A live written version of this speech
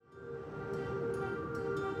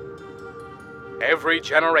Every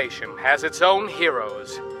generation has its own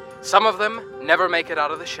heroes. Some of them never make it out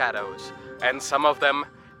of the shadows, and some of them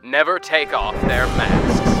never take off their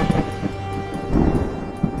masks.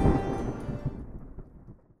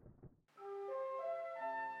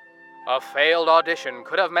 A failed audition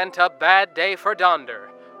could have meant a bad day for Donder,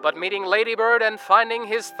 but meeting Ladybird and finding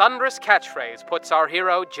his thunderous catchphrase puts our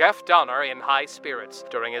hero Jeff Donner in high spirits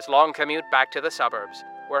during his long commute back to the suburbs,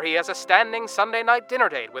 where he has a standing Sunday night dinner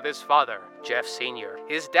date with his father, Jeff Sr.,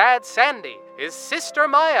 his dad Sandy, his sister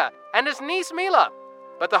Maya, and his niece Mila.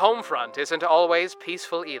 But the home front isn't always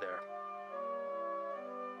peaceful either.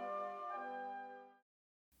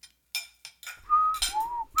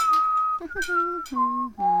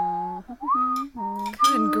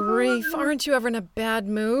 Good grief, aren't you ever in a bad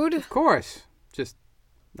mood? Of course. Just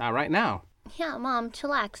not right now. Yeah, Mom,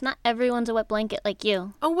 chillax. Not everyone's a wet blanket like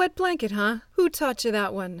you. A wet blanket, huh? Who taught you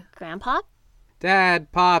that one? Grandpa?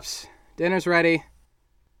 Dad, Pops, dinner's ready.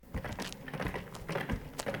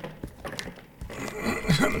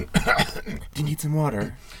 Do you need some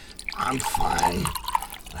water? I'm fine.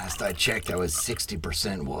 Last I checked, I was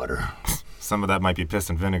 60% water. Some of that might be piss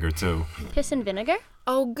and vinegar, too. Piss and vinegar?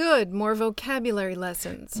 Oh, good. More vocabulary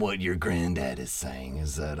lessons. What your granddad is saying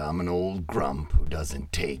is that I'm an old grump who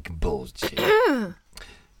doesn't take bullshit.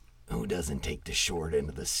 Who doesn't take the short end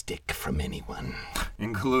of the stick from anyone.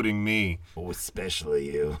 Including me. Oh,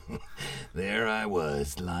 especially you. There I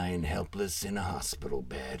was, lying helpless in a hospital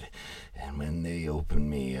bed. And when they opened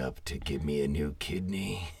me up to give me a new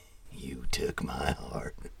kidney, you took my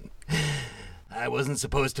heart. I wasn't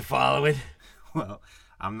supposed to follow it. Well,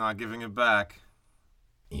 I'm not giving it back.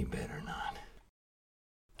 You better not.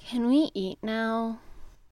 Can we eat now?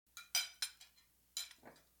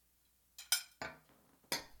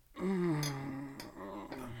 You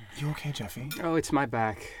okay, Jeffy? Oh, it's my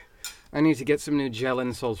back. I need to get some new gel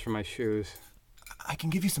insoles for my shoes. I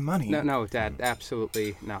can give you some money. No, Dad,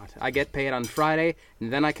 absolutely not. I get paid on Friday,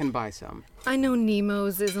 and then I can buy some. I know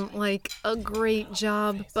Nemo's isn't like a great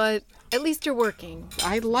job, but at least you're working.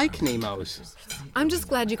 I like Nemo's. I'm just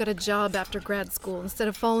glad you got a job after grad school instead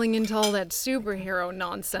of falling into all that superhero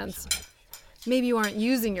nonsense. Maybe you aren't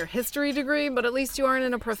using your history degree, but at least you aren't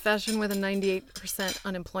in a profession with a 98%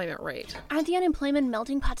 unemployment rate. Aren't the unemployment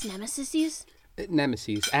melting pot's nemesis?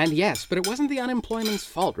 Nemesis. And yes, but it wasn't the unemployment's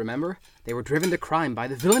fault, remember? They were driven to crime by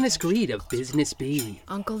the villainous greed of Business B.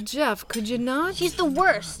 Uncle Jeff, could you not? She's the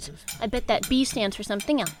worst. I bet that B stands for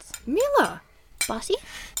something else. Mila! Bossy?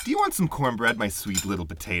 Do you want some cornbread, my sweet little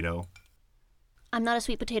potato? I'm not a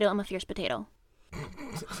sweet potato, I'm a fierce potato.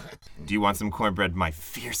 Do you want some cornbread, my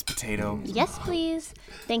fierce potato? Yes, please.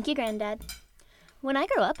 Thank you, Granddad. When I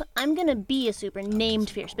grow up, I'm gonna be a super named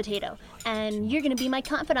Fierce Potato, and you're gonna be my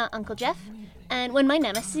confidant, Uncle Jeff. And when my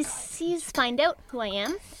nemesis find out who I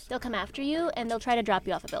am, they'll come after you and they'll try to drop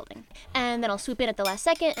you off a building. And then I'll swoop in at the last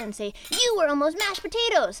second and say, "You were almost mashed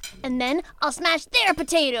potatoes!" And then I'll smash their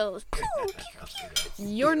potatoes! Pew, pew, pew.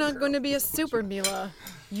 You're not going to be a super, Mila.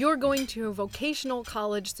 You're going to a vocational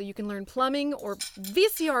college so you can learn plumbing or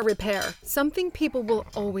VCR repair, something people will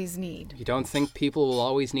always need. You don't think people will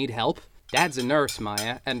always need help? Dad's a nurse,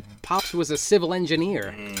 Maya, and Pops was a civil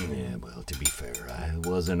engineer. Yeah, well, to be fair, I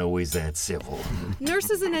wasn't always that civil.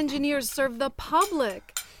 Nurses and engineers serve the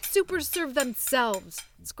public. Supers serve themselves.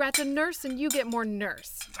 Scratch a nurse and you get more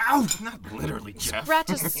nurse. Ow! Not literally, Jeff.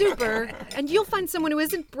 Scratch a super and you'll find someone who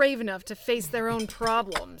isn't brave enough to face their own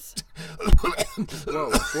problems.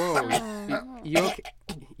 Whoa.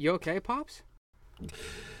 You okay, Pops?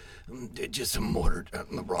 Just some mortar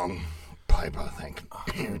in the wrong pipe, I think.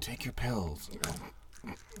 Here, take your pills.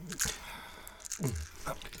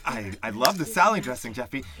 I love the salad dressing,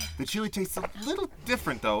 Jeffy. The chili tastes a little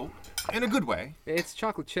different, though, in a good way. It's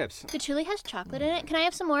chocolate chips. The chili has chocolate in it. Can I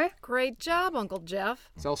have some more? Great job, Uncle Jeff.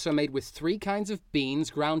 It's also made with 3 kinds of beans,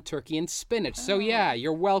 ground turkey, and spinach. So yeah,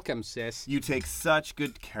 you're welcome, sis. You take such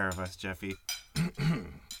good care of us, Jeffy.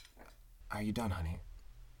 Are you done, honey?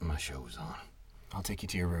 My show's on. I'll take you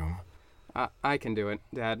to your room. I can do it,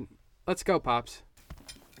 Dad. Let's go, Pops.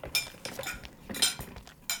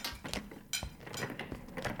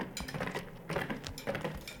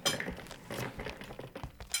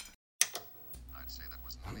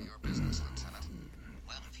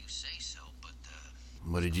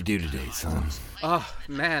 What did you do today, son? Oh,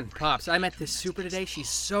 man, Pops, I met this super today. She's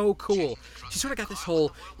so cool. She sort of got this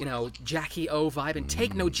whole, Jackie O vibe and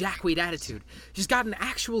take no jackweed attitude. She's gotten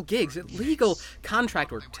actual gigs, legal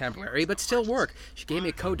contract work, temporary, but still work. She gave me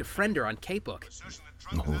a code to friend her on K-Book.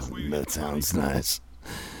 Oh, that sounds nice.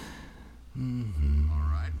 All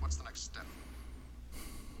right, what's the next step?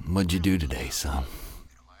 What'd you do today, son?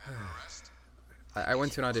 I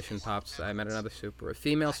went to an audition, Pops. I met another super, a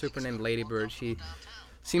female super named Lady Bird. She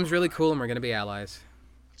seems really cool, and we're gonna be allies.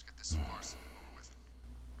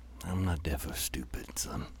 I'm not deaf or stupid,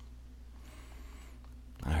 son.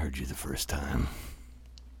 I heard you the first time.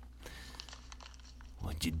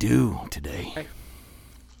 What'd you do today?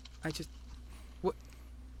 What?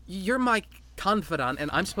 You're my confidant,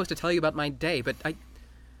 and I'm supposed to tell you about my day, but I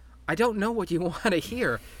don't know what you want to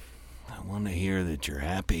hear. I want to hear that you're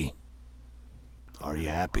happy. Are you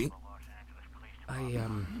happy? Let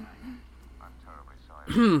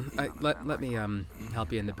me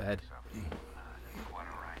help you into bed.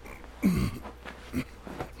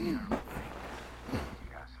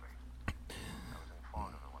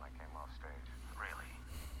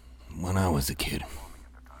 When I was a kid,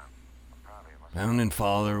 Founding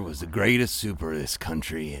Father was the greatest super this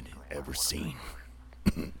country had ever seen.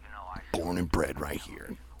 Born and bred right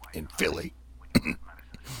here in Philly.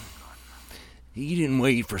 He didn't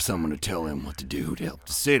wait for someone to tell him what to do to help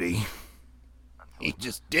the city. He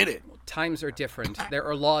just did it. Times are different. There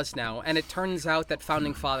are laws now, and it turns out that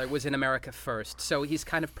Founding Father was in America first, so he's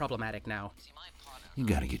kind of problematic now. You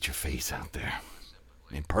gotta get your face out there.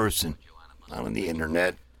 In person, not on the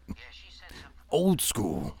internet. Old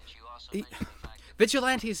school.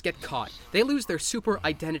 Vigilantes get caught. They lose their super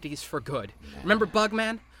identities for good. Remember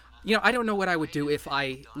Bugman? I don't know what I would do if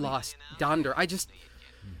I lost Donder.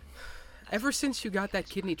 Ever since you got that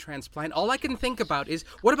kidney transplant, all I can think about is,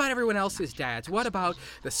 what about everyone else's dads? What about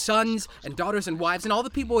the sons and daughters and wives and all the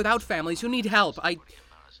people without families who need help? I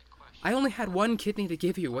only had one kidney to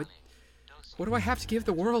give you. What do I have to give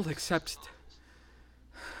the world except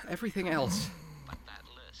everything else?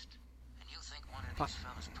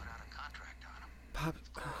 Pop.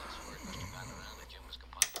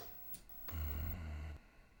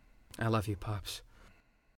 I love you, Pops.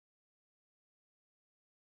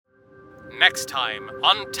 Next time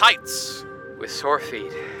on Tights. With sore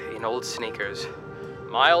feet in old sneakers,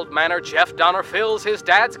 mild-mannered Jeff Donner fills his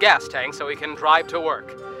dad's gas tank so he can drive to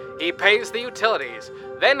work. He pays the utilities.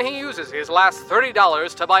 Then he uses his last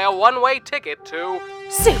 $30 to buy a one-way ticket to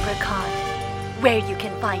SuperCon, where you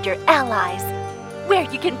can find your allies, where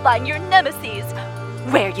you can find your nemesis,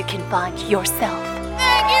 where you can find yourself.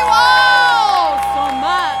 Thank you all so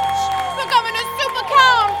much for coming to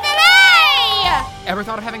SuperCon Philly! Ever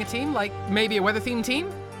thought of having a team? Like maybe a weather-themed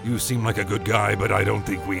team? You seem like a good guy, but I don't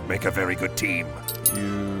think we'd make a very good team.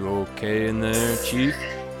 You okay in there, Chief?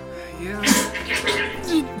 Yeah.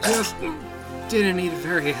 Just didn't eat a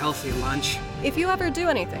very healthy lunch. If you ever do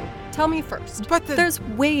anything, tell me first. But there's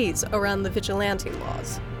ways around the vigilante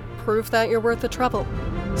laws. Proof that you're worth the trouble.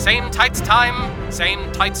 Same Tights time,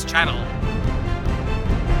 same Tights channel.